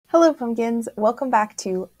Hello pumpkins, welcome back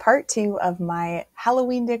to part 2 of my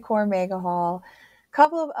Halloween decor mega haul.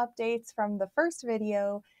 Couple of updates from the first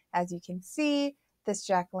video. As you can see, this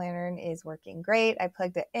jack-o'-lantern is working great. I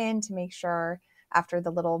plugged it in to make sure after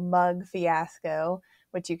the little mug fiasco,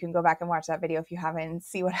 which you can go back and watch that video if you haven't,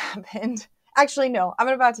 see what happened. Actually, no, I'm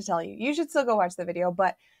about to tell you. You should still go watch the video,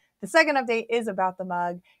 but the second update is about the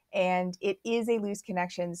mug. And it is a loose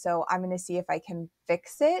connection, so I'm going to see if I can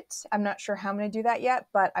fix it. I'm not sure how I'm going to do that yet,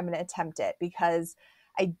 but I'm going to attempt it because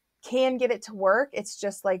I can get it to work. It's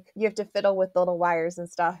just like you have to fiddle with the little wires and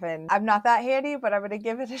stuff, and I'm not that handy, but I'm going to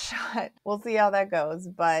give it a shot. We'll see how that goes,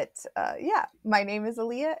 but yeah, my name is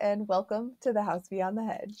Aaliyah, and welcome to the House Beyond the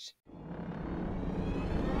Hedge.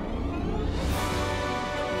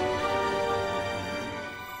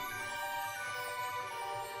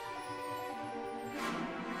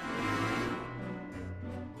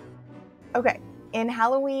 Okay, in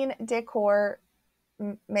Halloween decor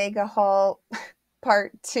mega haul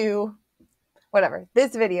part 2, whatever,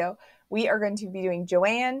 this video, we are going to be doing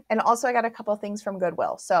JOANN, and also I got a couple things from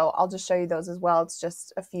Goodwill, so I'll just show you those as well. It's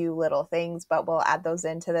just a few little things, but we'll add those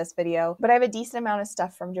into this video. But I have a decent amount of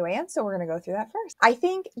stuff from JOANN, so we're going to go through that first. I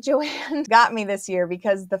think JOANN got me this year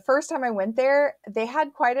because the first time I went there, they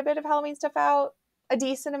had quite a bit of Halloween stuff out, a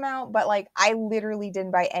decent amount, but like I literally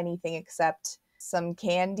didn't buy anything except some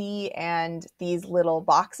candy and these little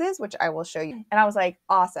boxes, which I will show you. And I was like,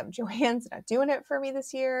 awesome, JOANN's not doing it for me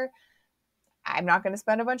this year. I'm not going to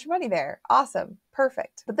spend a bunch of money there. Awesome.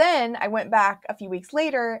 Perfect. But then I went back a few weeks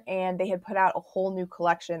later and they had put out a whole new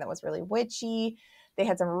collection that was really witchy. They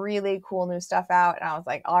had some really cool new stuff out. And I was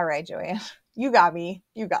like, all right, JOANN, you got me.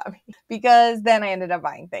 You got me. Because then I ended up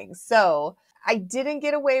buying things. So I didn't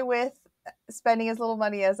get away with spending as little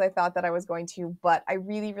money as I thought that I was going to, but I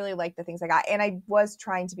really, really liked the things I got. And I was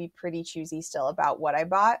trying to be pretty choosy still about what I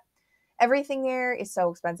bought. Everything there is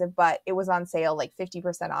so expensive, but it was on sale, like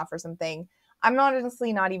 50% off or something. I'm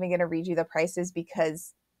honestly not even going to read you the prices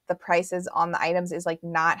because the prices on the items is like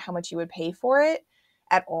not how much you would pay for it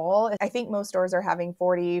at all. I think most stores are having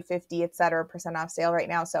 40, 50, etc. % off sale right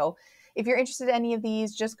now. So if you're interested in any of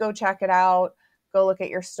these, just go check it out. Go look at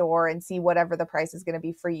your store and see whatever the price is going to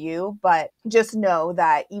be for you. But just know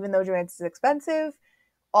that even though JOANN is expensive,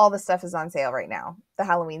 all the stuff is on sale right now, the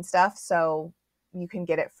Halloween stuff. So you can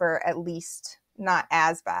get it for at least not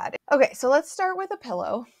as bad. Okay, so let's start with a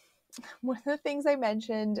pillow. One of the things I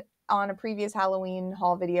mentioned on a previous Halloween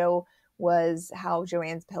haul video was how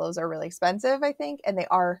JOANN's pillows are really expensive, I think, and they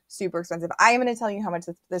are super expensive. I am going to tell you how much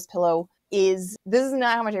this pillow is. This is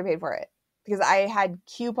not how much I paid for it because I had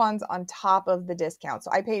coupons on top of the discount, so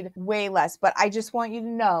I paid way less, but I just want you to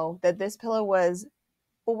know that this pillow was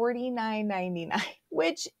 $49.99,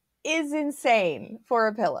 which is insane for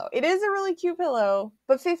a pillow. It is a really cute pillow,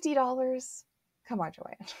 but $50? Come on,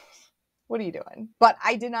 JOANN. What are you doing? But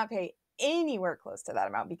I did not pay anywhere close to that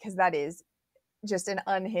amount because that is just an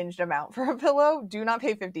unhinged amount for a pillow. Do not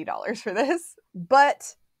pay $50 for this.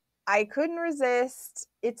 But I couldn't resist.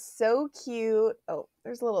 It's so cute. Oh,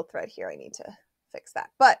 there's a little thread here. I need to fix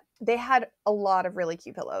that. But they had a lot of really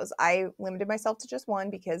cute pillows. I limited myself to just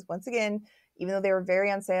one because once again, even though they were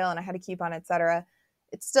very on sale and I had a coupon, etc.,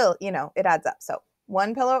 it's still, you know, it adds up. So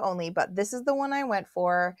one pillow only, but this is the one I went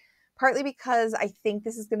for. Partly because I think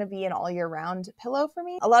this is going to be an all year round pillow for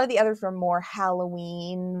me. A lot of the others were more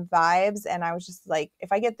Halloween vibes. And I was just like,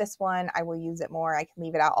 if I get this one, I will use it more. I can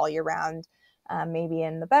leave it out all year round, maybe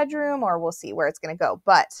in the bedroom, or we'll see where it's going to go.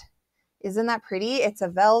 But isn't that pretty? It's a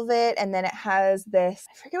velvet. And then it has this,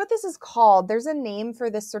 I forget what this is called. There's a name for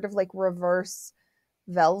this sort of like reverse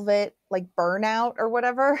velvet, like burnout or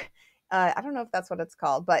whatever. I don't know if that's what it's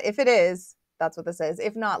called, but if it is, that's what this is.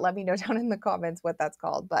 If not, let me know down in the comments what that's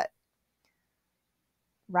called. But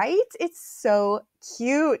right? It's so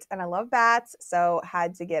cute. And I love bats, so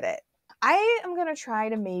had to get it. I am going to try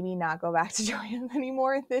to maybe not go back to JOANN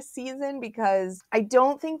anymore this season because I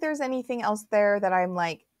don't think there's anything else there that I'm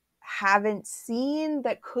like haven't seen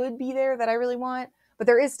that could be there that I really want. But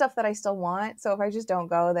there is stuff that I still want. So if I just don't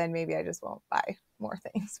go, then maybe I just won't buy more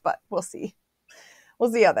things. But we'll see.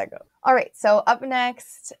 We'll see how that goes. All right, so up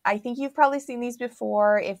next, I think you've probably seen these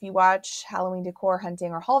before. If you watch Halloween decor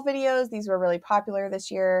hunting or haul videos, these were really popular this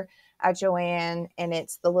year at JOANN, and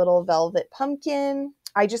it's the little velvet pumpkin.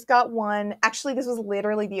 I just got one. Actually, this was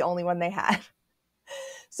literally the only one they had.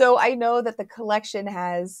 So I know that the collection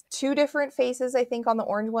has 2 different faces, I think, on the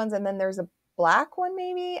orange ones, and then there's a black one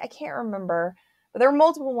maybe. I can't remember, but there were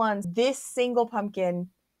multiple ones. This single pumpkin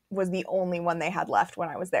was the only one they had left when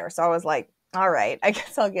I was there. So I was like, all right, I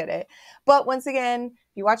guess I'll get it. But once again,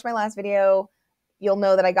 if you watch my last video, you'll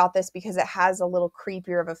know that I got this because it has a little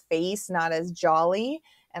creepier of a face, not as jolly.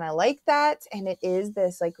 and I like that. And it is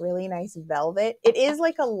this like really nice velvet. It is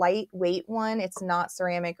like a lightweight one. It's not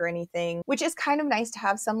ceramic or anything, which is kind of nice to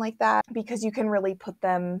have some like that because you can really put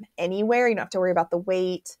them anywhere. You don't have to worry about the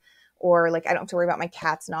weight, or like I don't have to worry about my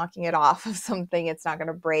cats knocking it off of something. It's not going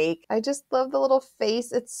to break. I just love the little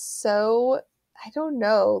face. It's so, I don't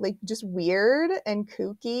know, like just weird and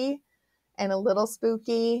kooky and a little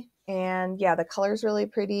spooky. And yeah, the color's really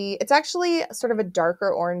pretty. It's actually sort of a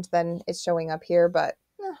darker orange than it's showing up here, but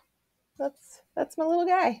that's my little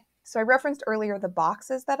guy. So I referenced earlier the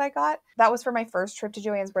boxes that I got. That was for my first trip to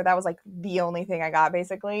JOANN's, where that was like the only thing I got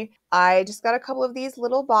basically. I just got a couple of these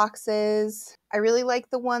little boxes. I really like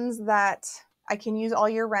the ones that I can use all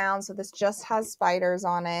year round. So this just has spiders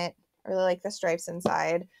on it. I really like the stripes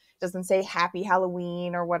inside. It doesn't say Happy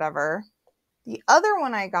Halloween or whatever. The other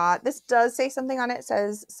one I got, this does say something on it. It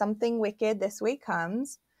says something wicked this way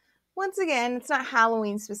comes. Once again, it's not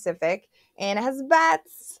Halloween specific, and it has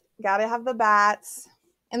bats. Gotta have the bats.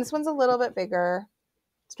 And this one's a little bit bigger.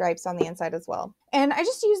 Stripes on the inside as well. And I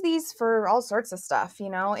just use these for all sorts of stuff, you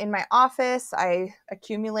know. In my office, I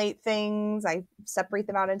accumulate things. I separate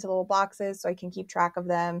them out into little boxes so I can keep track of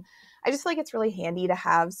them. I just feel like it's really handy to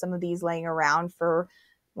have some of these laying around for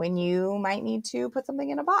when you might need to put something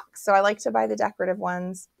in a box. So I like to buy the decorative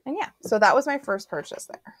ones. And yeah, so that was my first purchase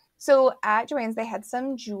there. So at JOANN's, they had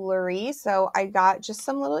some jewelry. So I got just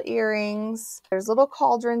some little earrings. There's little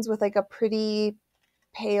cauldrons with like a pretty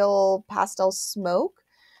pale pastel smoke.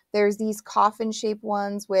 There's these coffin-shaped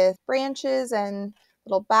ones with branches and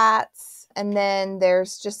little bats. And then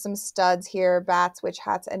there's just some studs here, bats, witch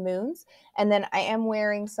hats, and moons. And then I am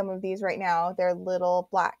wearing some of these right now. They're little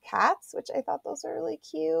black cats, which I thought those are really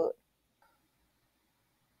cute.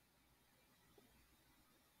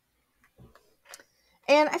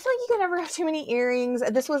 And I feel like you can never have too many earrings.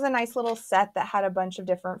 This was a nice little set that had a bunch of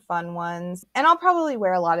different fun ones. And I'll probably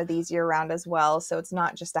wear a lot of these year round as well. So it's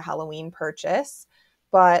not just a Halloween purchase.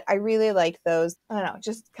 But I really like those. I don't know,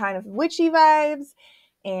 just kind of witchy vibes.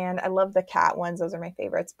 And I love the cat ones. Those are my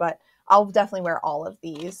favorites. But I'll definitely wear all of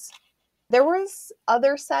these. There was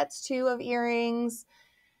other sets too of earrings.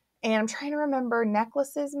 And I'm trying to remember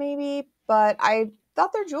necklaces maybe. But I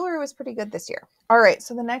thought their jewelry was pretty good this year. All right,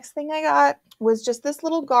 so the next thing I got was just this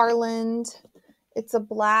little garland. It's a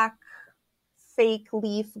black fake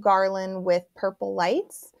leaf garland with purple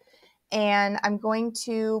lights. And I'm going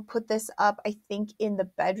to put this up, I think, in the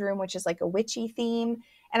bedroom, which is like a witchy theme.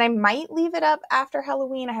 And I might leave it up after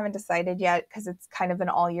Halloween. I haven't decided yet because it's kind of an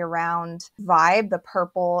all year round vibe. The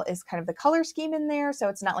purple is kind of the color scheme in there. So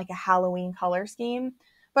it's not like a Halloween color scheme.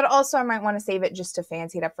 But also I might want to save it just to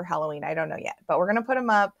fancy it up for Halloween. I don't know yet. But we're going to put them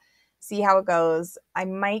up, see how it goes. I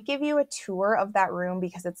might give you a tour of that room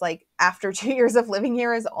because it's like after 2 years of living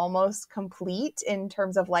here is almost complete in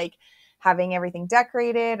terms of like having everything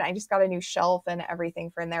decorated. I just got a new shelf and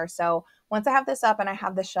everything for in there. So once I have this up and I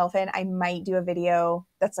have the shelf in, I might do a video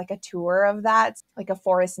that's like a tour of that, like a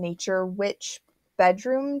forest nature witch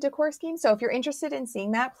bedroom decor scheme. So if you're interested in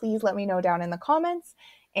seeing that, please let me know down in the comments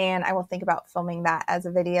and I will think about filming that as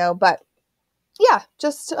a video. But yeah,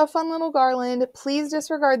 just a fun little garland. Please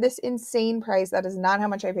disregard this insane price. That is not how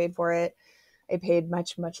much I paid for it. I paid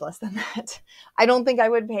much, much less than that. I don't think I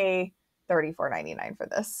would pay $34.99 for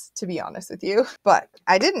this, to be honest with you. But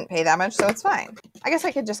I didn't pay that much, so it's fine. I guess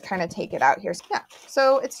I could just kind of take it out here. So, yeah,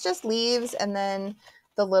 so it's just leaves, and then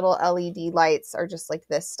the little LED lights are just like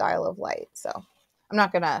this style of light. So I'm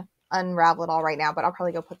not going to unravel it all right now, but I'll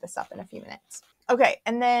probably go put this up in a few minutes. Okay,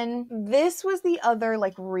 and then this was the other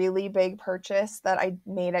like really big purchase that I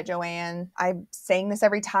made at JOANN. I'm saying this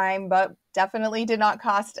every time, but definitely did not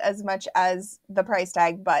cost as much as the price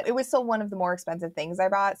tag, but it was still one of the more expensive things I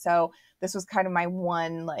bought. So this was kind of my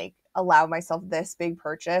one, like, allow myself this big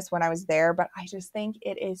purchase when I was there. But I just think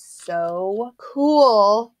it is so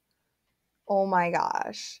cool. Oh my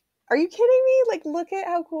gosh. Are you kidding me? Like, look at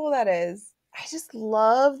how cool that is. I just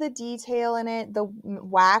love the detail in it. The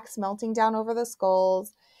wax melting down over the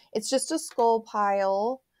skulls. It's just a skull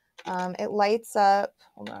pile. It lights up.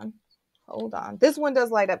 Hold on. This one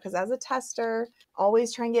does light up because as a tester,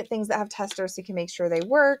 always try and get things that have testers so you can make sure they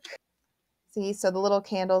work. See, so the little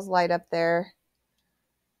candles light up there.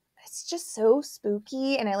 It's just so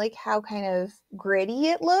spooky, and I like how kind of gritty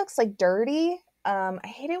it looks, like dirty. I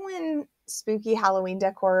hate it when spooky Halloween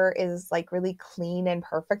decor is like really clean and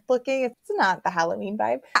perfect looking. It's not the Halloween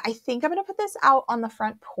vibe. I think I'm gonna put this out on the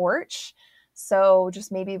front porch. So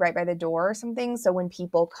just maybe right by the door or something. So when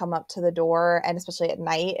people come up to the door, and especially at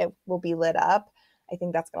night, it will be lit up. I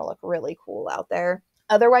think that's gonna look really cool out there.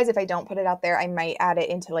 Otherwise, if I don't put it out there, I might add it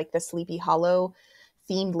into like the Sleepy Hollow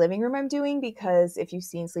themed living room I'm doing, because if you've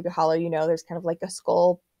seen Sleepy Hollow, you know there's kind of like a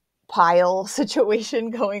skull pile situation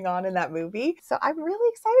going on in that movie. So I'm really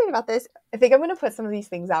excited about this. I think I'm going to put some of these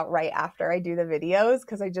things out right after I do the videos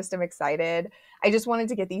because I just am excited. I just wanted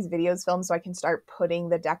to get these videos filmed so I can start putting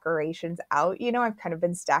the decorations out. You know, I've kind of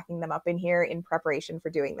been stacking them up in here in preparation for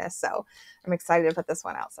doing this. So I'm excited to put this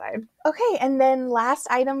one outside. Okay, and then last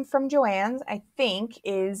item from JOANN's, I think,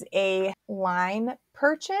 is a line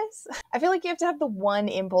purchase. I feel like you have to have the one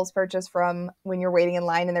impulse purchase from when you're waiting in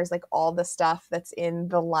line and there's like all the stuff that's in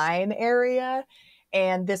the line area.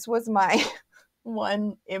 And this was my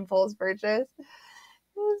one impulse purchase. It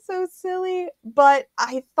was so silly. But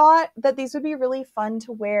I thought that these would be really fun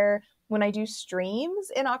to wear when I do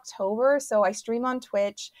streams in October. So I stream on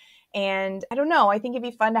Twitch. And I don't know, I think it'd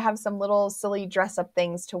be fun to have some little silly dress up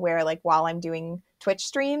things to wear like while I'm doing Twitch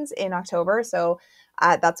streams in October. So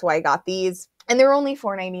that's why I got these. And they were only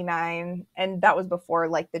 $4.99, and that was before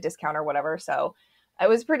like the discount or whatever. So it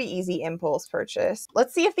was pretty easy impulse purchase.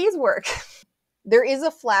 Let's see if these work. There is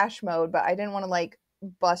a flash mode, but I didn't want to like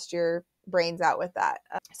bust your brains out with that.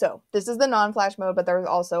 So this is the non-flash mode, but there's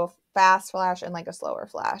also a fast flash and like a slower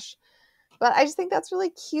flash. But I just think that's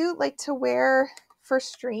really cute, like to wear for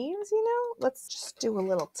streams, you know? Let's just do a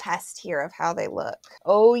little test here of how they look.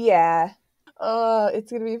 Oh yeah.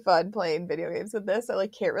 It's gonna be fun playing video games with this. I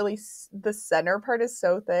like can't really, the center part is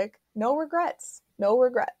so thick. No regrets. No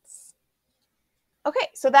regrets. Okay,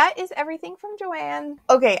 so that is everything from JOANN.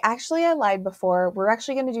 Okay, actually I lied before. We're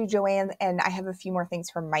actually gonna do JOANN and I have a few more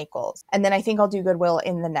things from Michaels. And then I think I'll do Goodwill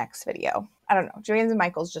in the next video. I don't know, JOANN's and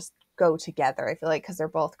Michaels just go together. I feel like because they're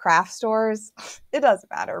both craft stores. It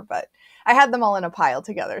doesn't matter, but I had them all in a pile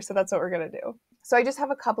together, so that's what we're gonna do. So I just have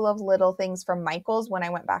a couple of little things from Michaels when I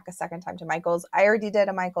went back a second time to Michaels. I already did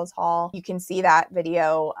a Michaels haul. You can see that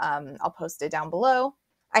video. I'll post it down below.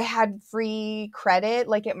 I had free credit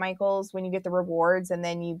like at Michaels when you get the rewards, and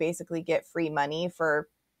then you basically get free money for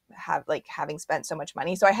having spent so much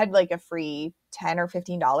money. So I had like a free $10 or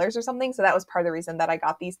 $15 or something. So that was part of the reason that I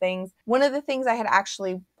got these things. One of the things I had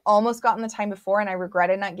actually almost gotten the time before and I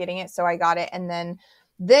regretted not getting it, so I got it. And then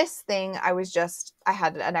this thing, I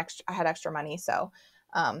had extra money. So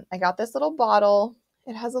I got this little bottle.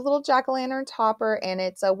 It has a little jack-o'-lantern topper and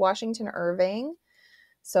it's a Washington Irving.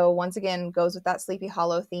 So once again, goes with that Sleepy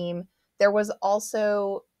Hollow theme. There was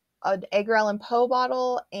also an Edgar Allan Poe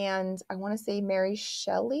bottle and I want to say Mary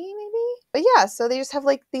Shelley maybe. But yeah, so they just have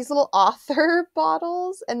like these little author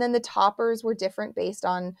bottles, and then the toppers were different based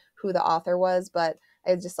on who the author was. But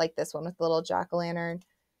I just like this one with the little jack-o'-lantern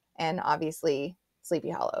and obviously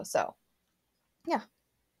Sleepy Hollow. So yeah,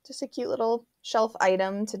 just a cute little shelf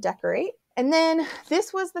item to decorate. And then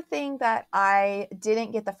this was the thing that I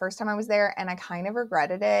didn't get the first time I was there and I kind of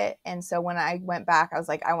regretted it. And so when I went back, I was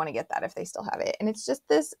like, I want to get that if they still have it. And it's just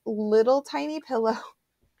this little tiny pillow.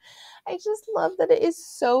 I just love that it is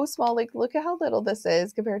so small. Like, look at how little this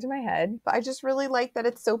is compared to my head. But I just really like that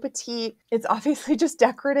it's so petite. It's obviously just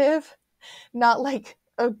decorative, not like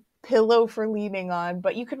a pillow for leaning on,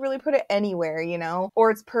 but you could really put it anywhere, you know? Or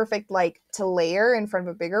it's perfect like to layer in front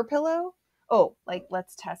of a bigger pillow. Oh, like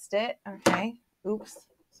let's test it. Okay. Oops.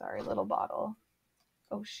 Sorry, little bottle.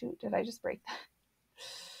 Oh shoot, did I just break that?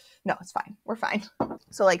 No, it's fine. We're fine.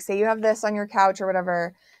 So like say you have this on your couch or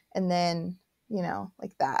whatever, and then, you know,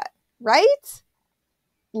 like that, right?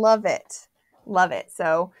 Love it. Love it.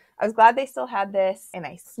 So I was glad they still had this and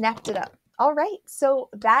I snapped it up. All right, so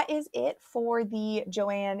that is it for the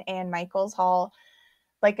JOANN and Michaels haul.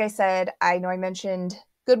 Like I said, I know I mentioned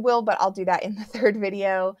Goodwill, but I'll do that in the third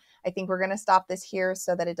video. I think we're going to stop this here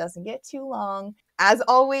so that it doesn't get too long. As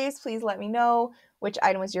always, please let me know which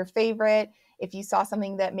item was your favorite. If you saw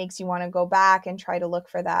something that makes you want to go back and try to look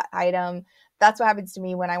for that item. That's what happens to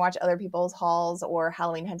me when I watch other people's hauls or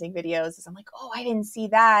Halloween hunting videos, is I'm like, oh, I didn't see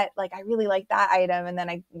that. Like, I really like that item. And then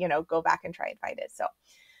I, go back and try and find it. So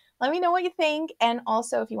let me know what you think. And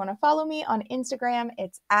also, if you want to follow me on Instagram,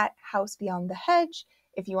 it's at House Beyond the Hedge.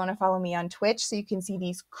 If you want to follow me on Twitch so you can see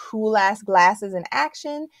these cool ass glasses in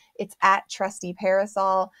action, it's at Trusty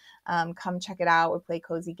Parasol. Come check it out. We play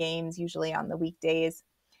cozy games usually on the weekdays.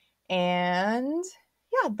 And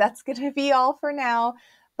yeah, that's going to be all for now.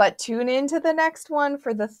 But tune into the next one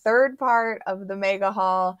for the third part of the mega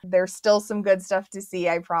haul. There's still some good stuff to see,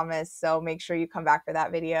 I promise. So make sure you come back for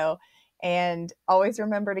that video. And always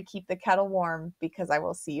remember to keep the kettle warm, because I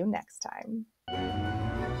will see you next time.